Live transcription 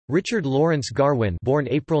Richard Lawrence Garwin, born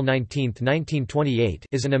April 19, 1928,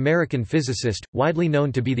 is an American physicist, widely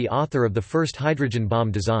known to be the author of the first hydrogen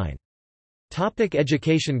bomb design.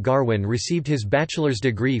 Education. Garwin received his bachelor's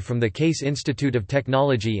degree from the Case Institute of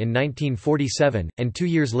Technology in 1947, and 2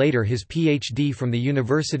 years later his Ph.D. from the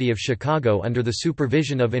University of Chicago under the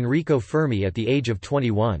supervision of Enrico Fermi at the age of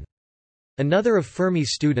 21. Another of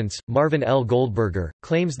Fermi's students, Marvin L. Goldberger,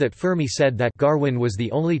 claims that Fermi said that Garwin was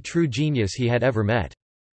the only true genius he had ever met.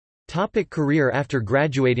 Career. After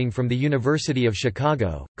graduating from the University of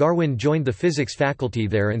Chicago, Garwin joined the physics faculty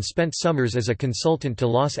there and spent summers as a consultant to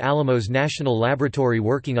Los Alamos National Laboratory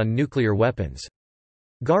working on nuclear weapons.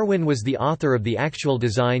 Garwin was the author of the actual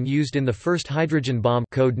design used in the first hydrogen bomb,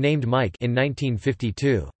 code-named Mike, in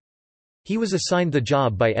 1952. He was assigned the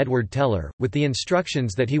job by Edward Teller, with the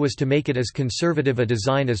instructions that he was to make it as conservative a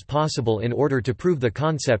design as possible in order to prove the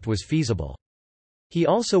concept was feasible. He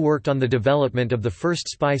also worked on the development of the first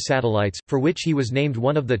spy satellites, for which he was named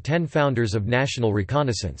one of the 10 founders of National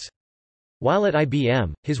Reconnaissance. While at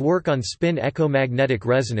IBM, his work on spin echo-magnetic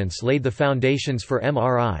resonance laid the foundations for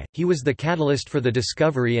MRI. He was the catalyst for the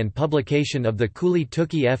discovery and publication of the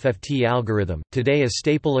Cooley-Tukey FFT algorithm, today a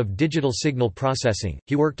staple of digital signal processing.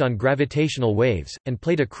 He worked on gravitational waves, and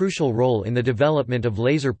played a crucial role in the development of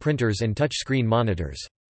laser printers and touchscreen monitors.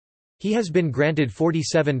 He has been granted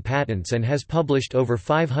 47 patents and has published over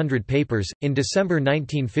 500 papers. In December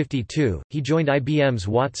 1952, he joined IBM's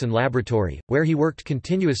Watson Laboratory, where he worked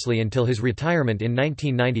continuously until his retirement in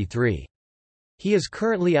 1993. He is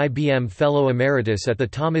currently IBM Fellow Emeritus at the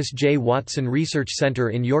Thomas J. Watson Research Center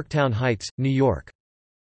in Yorktown Heights, New York.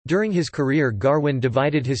 During his career, Garwin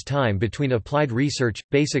divided his time between applied research,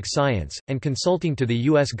 basic science, and consulting to the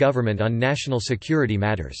U.S. government on national security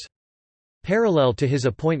matters. Parallel to his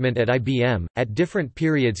appointment at IBM, at different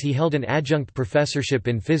periods he held an adjunct professorship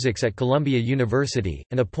in physics at Columbia University,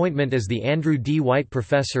 an appointment as the Andrew D. White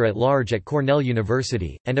Professor at Large at Cornell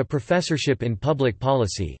University, and a professorship in public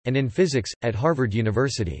policy, and in physics, at Harvard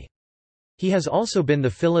University. He has also been the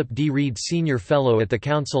Philip D. Reed Senior Fellow at the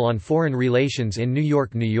Council on Foreign Relations in New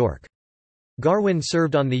York, New York. Garwin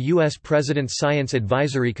served on the U.S. President's Science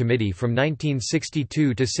Advisory Committee from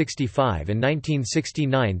 1962 to 65 and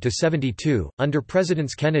 1969 to 72, under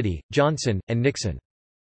Presidents Kennedy, Johnson, and Nixon.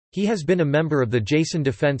 He has been a member of the Jason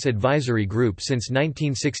Defense Advisory Group since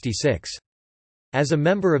 1966. As a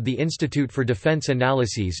member of the Institute for Defense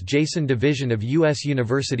Analyses Jason Division of U.S.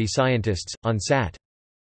 University Scientists, on Sat.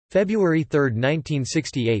 February 3,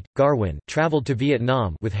 1968, Garwin traveled to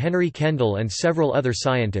Vietnam with Henry Kendall and several other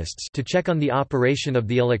scientists to check on the operation of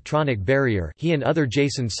the electronic barrier he and other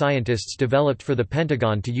Jason scientists developed for the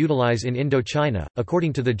Pentagon to utilize in Indochina,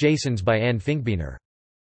 according to the Jasons by Anne Finkbeiner.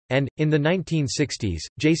 And, in the 1960s,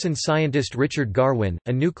 Jason scientist Richard Garwin,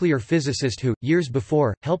 a nuclear physicist who, years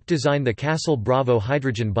before, helped design the Castle Bravo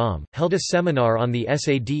hydrogen bomb, held a seminar on the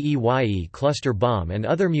SADEYE cluster bomb and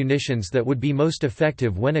other munitions that would be most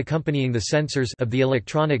effective when accompanying the sensors of the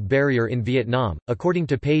electronic barrier in Vietnam. According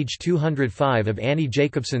to page 205 of Annie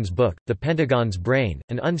Jacobson's book, The Pentagon's Brain,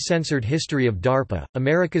 An Uncensored History of DARPA,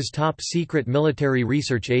 America's top-secret military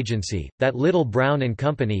research agency, that Little Brown and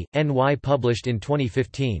Company, NY published in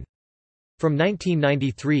 2015. From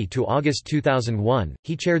 1993 to August 2001,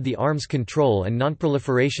 he chaired the Arms Control and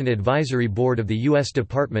Nonproliferation Advisory Board of the U.S.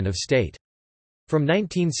 Department of State. From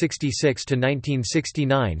 1966 to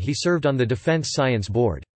 1969 he served on the Defense Science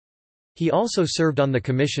Board. He also served on the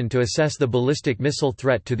Commission to assess the ballistic missile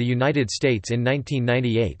threat to the United States in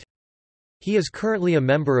 1998. He is currently a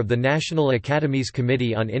member of the National Academy's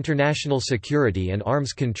Committee on International Security and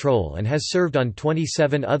Arms Control and has served on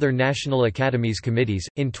 27 other National Academies committees.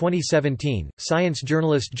 In 2017, science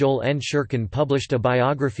journalist Joel N. Shurkin published a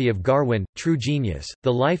biography of Garwin, True Genius,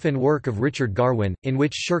 The Life and Work of Richard Garwin, in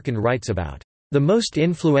which Shurkin writes about the most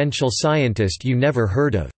influential scientist you never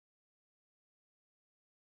heard of.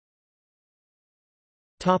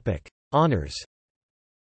 Honors.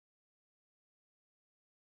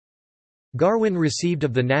 Garwin received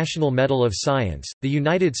of the National Medal of Science, the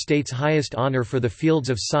United States' highest honor for the fields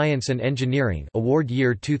of science and engineering, award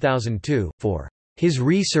year 2002, for his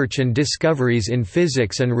research and discoveries in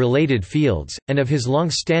physics and related fields, and of his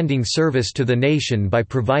long-standing service to the nation by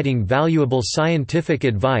providing valuable scientific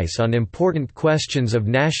advice on important questions of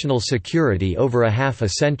national security over a half a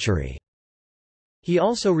century. He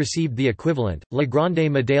also received the equivalent, La Grande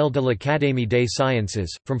Médaille de l'Académie des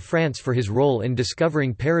Sciences, from France for his role in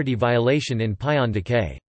discovering parity violation in pion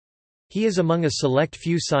decay. He is among a select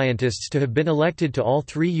few scientists to have been elected to all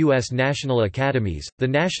three U.S. National Academies, the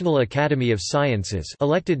National Academy of Sciences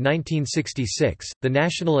elected 1966, the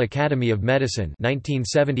National Academy of Medicine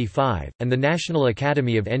 1975, and the National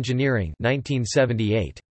Academy of Engineering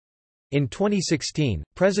 1978. In 2016,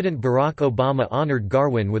 President Barack Obama honored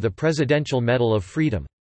Garwin with a Presidential Medal of Freedom.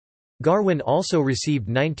 Garwin also received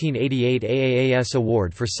 1988 AAAS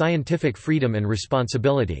Award for Scientific Freedom and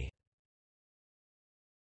Responsibility.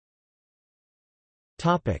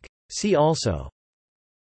 See also: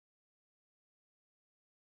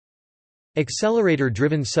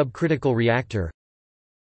 accelerator-driven subcritical reactor,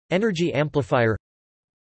 energy amplifier,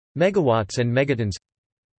 megawatts and megatons.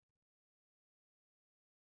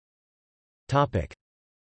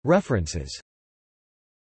 References.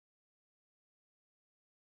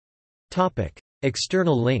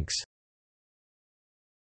 External links.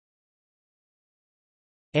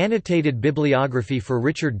 Annotated bibliography for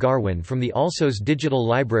Richard Garwin from the Alsos Digital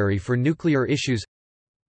Library for Nuclear Issues.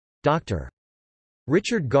 Dr.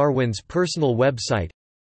 Richard Garwin's personal website.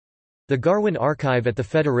 The Garwin Archive at the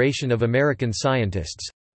Federation of American Scientists.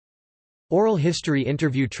 Oral history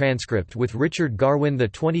interview transcript with Richard Garwin,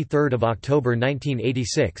 23 October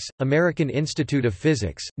 1986, American Institute of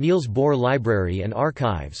Physics, Niels Bohr Library and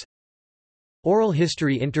Archives. Oral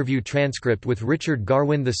history interview transcript with Richard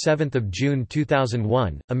Garwin, 7 June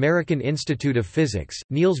 2001, American Institute of Physics,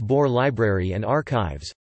 Niels Bohr Library and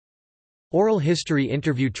Archives. Oral history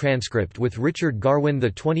interview transcript with Richard Garwin,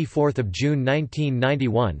 24 June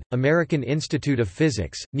 1991, American Institute of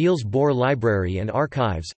Physics, Niels Bohr Library and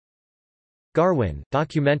Archives. Garwin,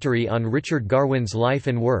 documentary on Richard Garwin's life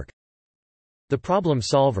and work. The Problem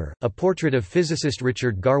Solver, a portrait of physicist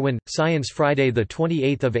Richard Garwin, Science Friday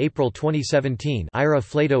 28 April 2017 Ira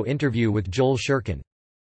Flatow interview with Joel Shurkin.